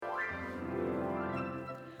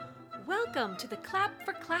Welcome to the Clap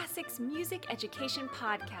for Classics Music Education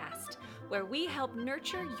Podcast, where we help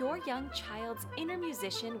nurture your young child's inner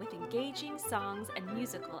musician with engaging songs and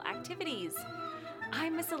musical activities.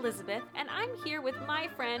 I'm Miss Elizabeth, and I'm here with my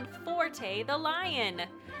friend Forte the Lion.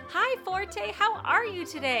 Hi, Forte, how are you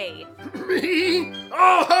today? Me?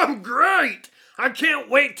 Oh, I'm great! I can't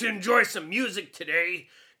wait to enjoy some music today.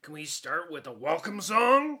 Can we start with a welcome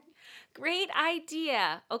song? Great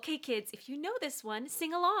idea. Okay, kids, if you know this one,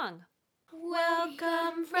 sing along.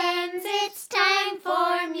 Welcome, friends, it's time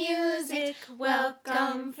for music.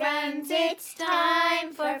 Welcome, friends, it's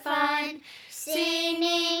time for fun.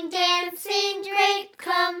 Singing, dancing, great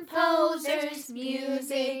composers.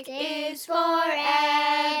 Music is for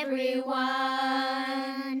everyone.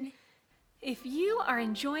 If you are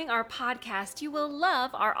enjoying our podcast, you will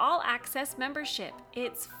love our all-access membership.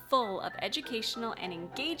 It's full of educational and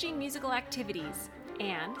engaging musical activities.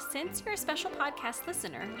 And since you're a special podcast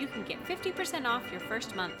listener, you can get 50% off your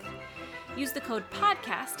first month. Use the code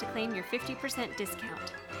PODCAST to claim your 50%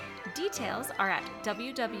 discount. Details are at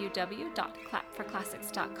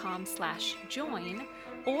www.clapforclassics.com/join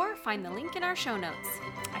or find the link in our show notes.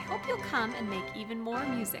 I hope you'll come and make even more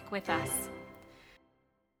music with us.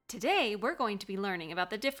 Today, we're going to be learning about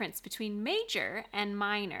the difference between major and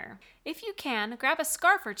minor. If you can, grab a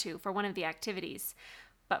scarf or two for one of the activities.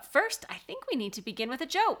 But first, I think we need to begin with a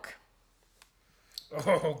joke.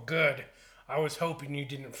 Oh, good. I was hoping you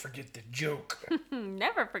didn't forget the joke.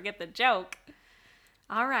 Never forget the joke.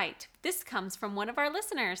 All right, this comes from one of our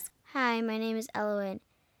listeners. Hi, my name is Elowen.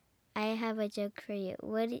 I have a joke for you.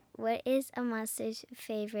 What is a monster's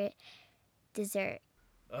favorite dessert?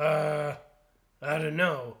 I don't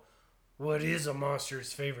know. What is a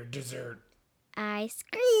monster's favorite dessert? Ice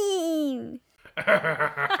cream.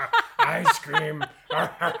 Ice cream.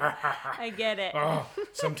 I get it. Oh,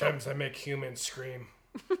 sometimes I make humans scream.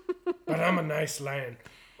 But I'm a nice lion.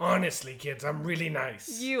 Honestly, kids, I'm really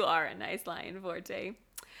nice. You are a nice lion, Forte.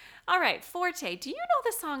 All right, Forte, do you know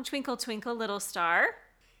the song Twinkle Twinkle Little Star?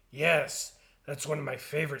 Yes, that's one of my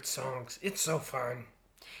favorite songs. It's so fun.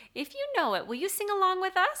 If you know it, will you sing along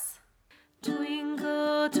with us?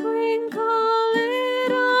 Twinkle, twinkle,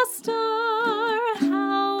 little star,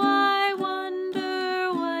 how I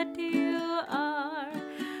wonder what you are.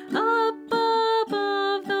 Up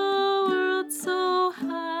above the world so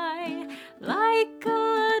high, like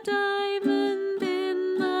a diamond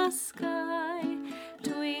in the sky.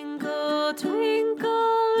 Twinkle,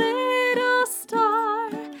 twinkle, little star,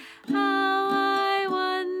 how I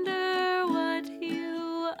wonder what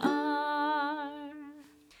you are.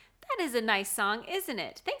 That is a nice song, isn't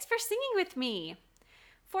it? Thanks for singing with me.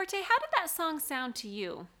 Forte, how did that song sound to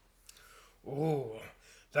you? Oh,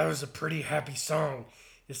 that was a pretty happy song.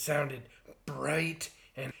 It sounded bright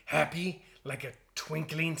and happy like a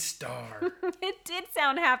twinkling star. It did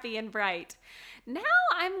sound happy and bright. Now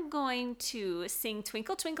I'm going to sing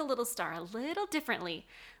Twinkle Twinkle Little Star a little differently.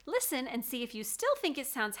 Listen and see if you still think it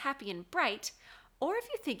sounds happy and bright, or if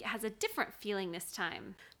you think it has a different feeling this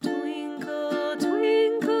time. Twinkle,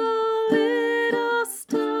 twinkle, little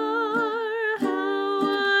star, how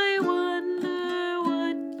I wonder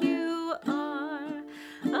what you are.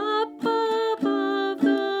 Up above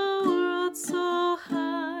the world so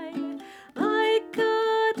high, like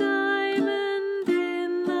a diamond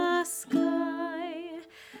in the sky.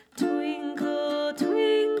 Twinkle,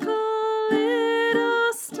 twinkle,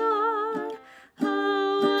 little star,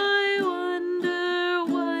 how I wonder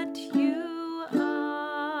what you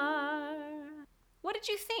are. What did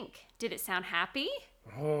you think? Did it sound happy?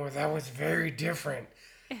 Oh, that was very different.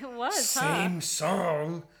 It was, Same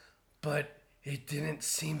song, but it didn't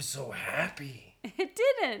seem so happy. It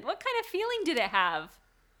didn't. What kind of feeling did it have?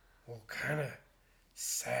 Well, kind of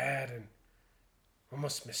sad and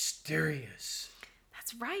almost mysterious.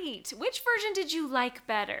 That's right. Which version did you like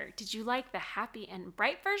better? Did you like the happy and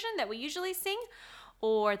bright version that we usually sing,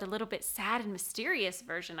 or the little bit sad and mysterious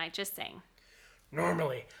version I just sang?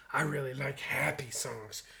 Normally, I really like happy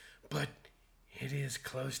songs, but it is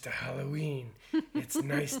close to Halloween. It's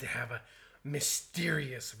nice to have a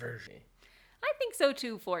mysterious version. I think so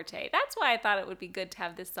too, Forte. That's why I thought it would be good to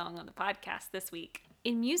have this song on the podcast this week.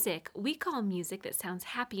 In music, we call music that sounds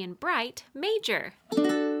happy and bright major,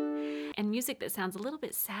 and music that sounds a little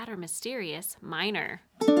bit sad or mysterious minor.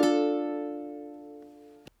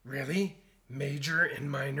 Really? Major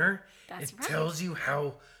and minor? That's right. It tells you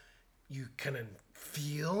how you kind of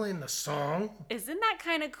feel in the song. Isn't that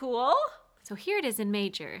kind of cool? So here it is in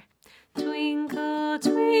major. Twinkle,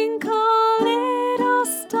 twinkle, little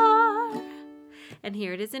star. And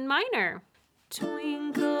here it is in minor.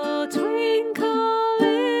 Twinkle, twinkle,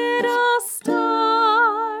 little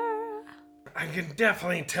star. can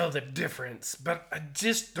definitely tell the difference, but I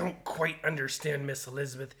just don't quite understand, Miss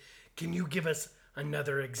Elizabeth. Can you give us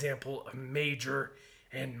another example of major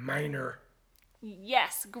and minor?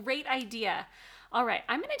 Yes, great idea. All right,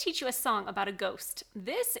 I'm going to teach you a song about a ghost.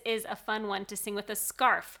 This is a fun one to sing with a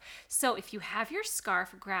scarf. So if you have your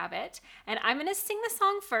scarf, grab it, and I'm going to sing the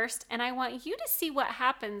song first, and I want you to see what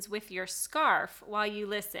happens with your scarf while you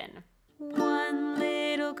listen. One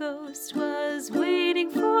little ghost was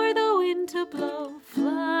waiting for the wind to blow,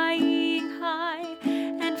 flying high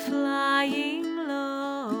and flying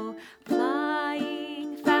low,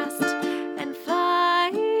 flying fast and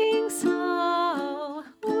flying slow.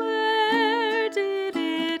 Where did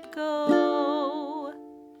it go?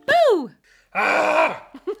 Boo! Ah!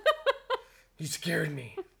 You scared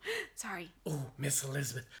me. Sorry. Oh, Miss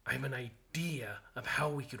Elizabeth, I have an idea of how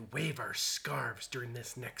we could wave our scarves during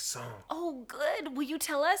this next song. Oh, good. Will you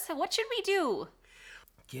tell us? What should we do?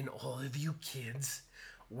 Can all of you kids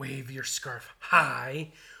wave your scarf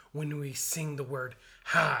high when we sing the word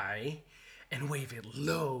high, and wave it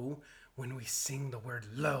low when we sing the word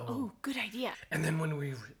low? Oh, good idea. And then when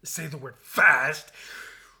we say the word fast,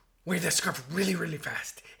 wave that scarf really, really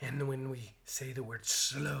fast. And when we say the word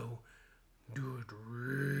slow, do it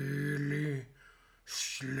really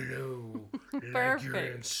slow, like you're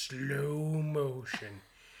in Perfect. slow motion.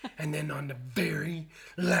 And then on the very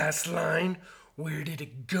last line, where did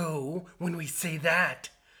it go when we say that?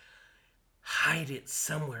 Hide it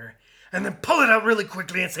somewhere, and then pull it out really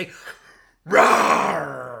quickly and say,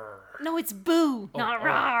 "Roar!" No, it's boo, not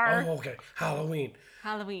rawr. Oh, okay. Halloween.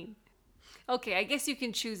 Halloween. Okay, I guess you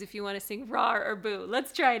can choose if you want to sing rawr or boo.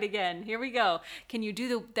 Let's try it again. Here we go. Can you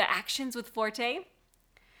do the actions with Forte?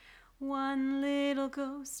 One little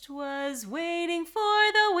ghost was waiting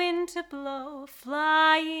for the wind to blow,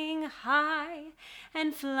 flying high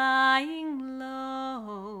and flying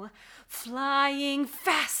low, flying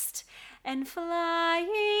fast and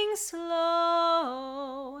flying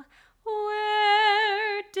slow.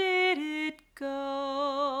 Where did it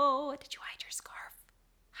go? Did you hide your scarf?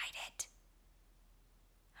 Hide it.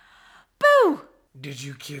 Boo! Did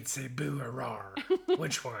you kids say boo or roar?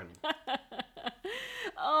 Which one?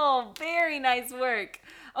 Oh, very nice work.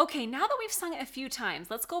 Okay, now that we've sung it a few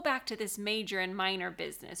times, let's go back to this major and minor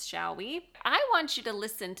business, shall we? I want you to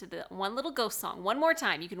listen to the One Little Ghost song one more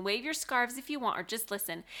time. You can wave your scarves if you want, or just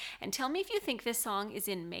listen. And tell me if you think this song is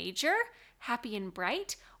in major, happy and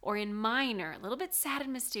bright, or in minor, a little bit sad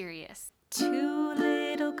and mysterious. Two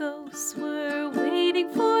little ghosts were waiting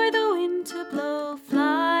for the wind to blow,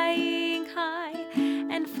 flying high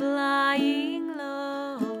and flying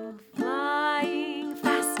low, flying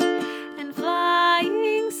fast and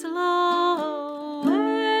flying slow.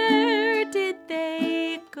 Where did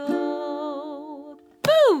they go?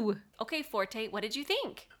 Boo! Okay, Forte, what did you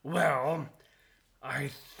think? Well, I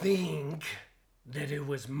think that it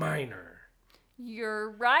was minor.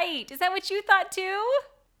 You're right. Is that what you thought too?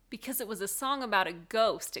 Because it was a song about a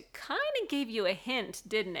ghost, it kind of gave you a hint,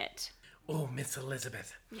 didn't it? Oh, Miss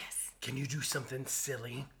Elizabeth, Yes. can you do something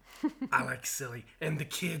silly? I like silly, and the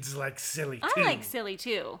kids like silly too. I like silly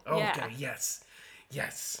too. Okay, Yeah.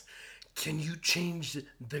 yes. Can you change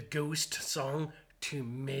the ghost song to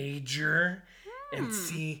major and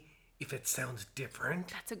see if it sounds different?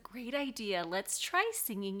 That's a great idea. Let's try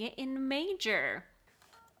singing it in major.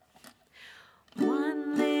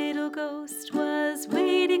 One little ghost was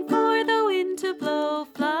waiting for the wind to blow,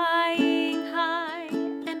 flying high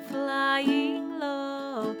and flying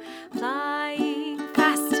low, flying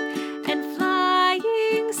fast and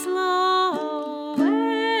flying slow.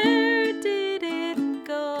 Where did it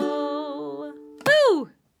go? Boo!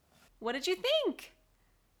 What did you think?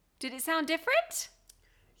 Did it sound different?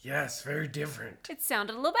 Yes, very different. It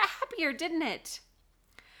sounded a little bit happier, didn't it?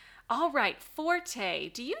 All right, Forte,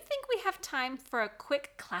 do you think we have time for a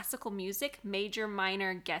quick classical music major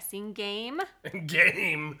minor guessing game?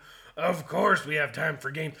 Game? Of course we have time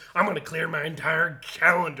for games. I'm going to clear my entire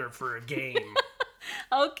calendar for a game.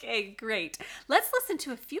 Okay, great. Let's listen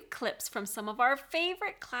to a few clips from some of our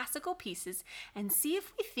favorite classical pieces and see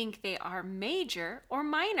if we think they are major or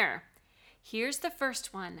minor. Here's the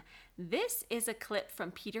first one. This is a clip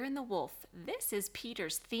from Peter and the Wolf. This is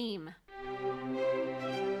Peter's theme.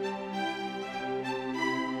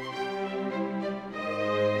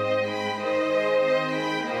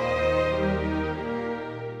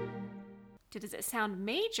 Does it sound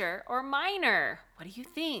major or minor? What do you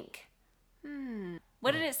think?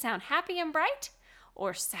 What did it sound, happy and bright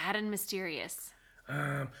or sad and mysterious?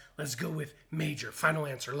 Let's go with major. Final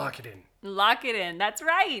answer. Lock it in. Lock it in. That's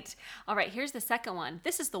right. All right, here's the second one.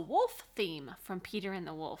 This is the wolf theme from Peter and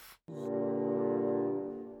the Wolf.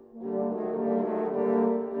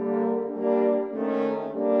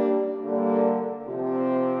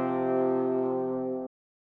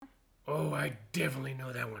 I definitely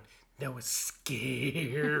know that one. That was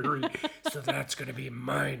scary. So that's going to be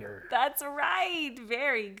minor. That's right.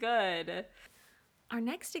 Very good. Our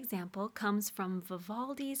next example comes from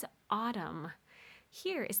Vivaldi's Autumn.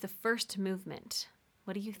 Here is the first movement.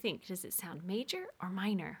 What do you think? Does it sound major or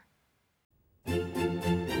minor?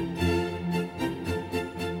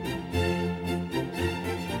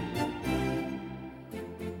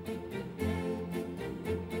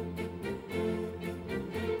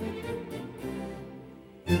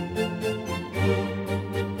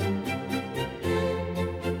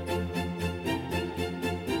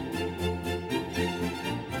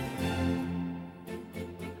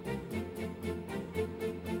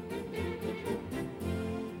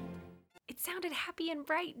 It sounded happy and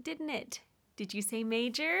bright, didn't it? Did you say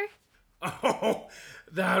major? Oh,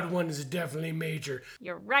 that one is definitely major.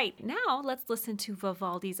 You're right. Now let's listen to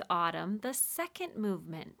Vivaldi's Autumn, the second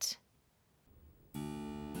movement.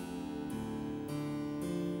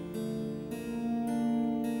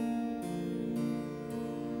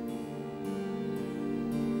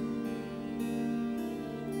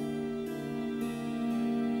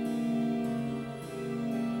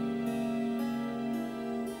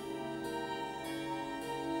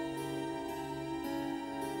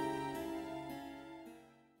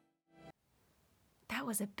 That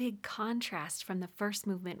was a big contrast from the first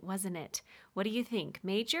movement, wasn't it? What do you think,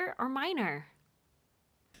 major or minor?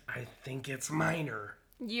 I think it's minor.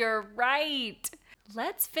 You're right.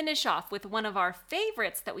 Let's finish off with one of our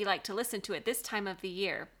favorites that we like to listen to at this time of the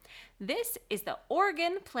year. This is the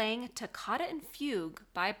organ playing Toccata and Fugue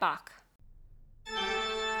by Bach.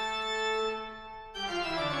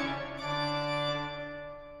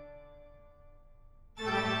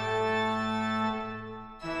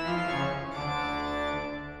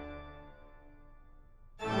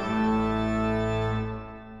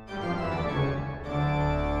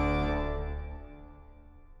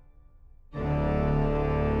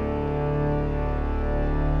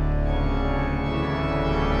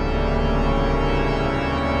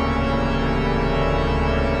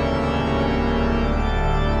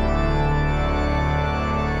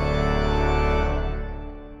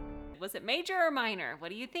 Was it major or minor? What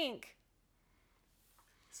do you think?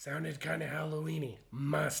 Sounded kind of Halloween-y.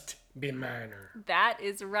 Must be minor. That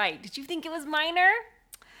is right. Did you think it was minor?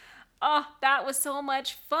 Oh, that was so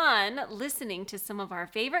much fun listening to some of our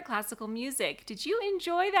favorite classical music. Did you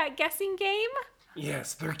enjoy that guessing game?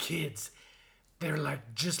 Yes, they're kids. They're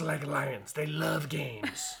just like lions. They love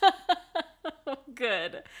games.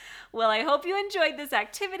 Good. Well, I hope you enjoyed this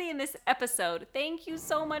activity in this episode. Thank you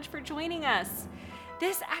so much for joining us.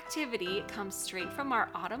 This activity comes straight from our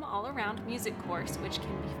Autumn All Around music course, which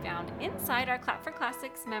can be found inside our Clap for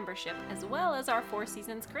Classics membership, as well as our 4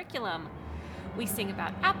 Seasons curriculum. We sing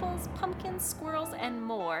about apples, pumpkins, squirrels, and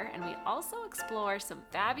more, and we also explore some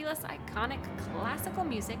fabulous, iconic classical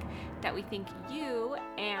music that we think you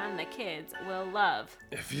and the kids will love.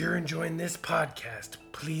 If you're enjoying this podcast,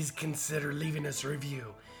 please consider leaving us a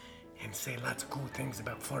review and say lots of cool things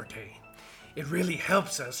about Forte. It really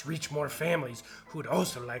helps us reach more families who would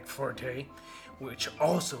also like Forte, which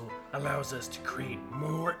also allows us to create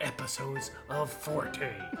more episodes of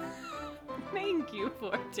Forte. Thank you,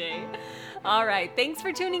 Forte. All right, thanks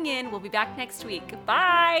for tuning in. We'll be back next week.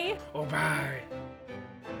 Bye. Oh, bye.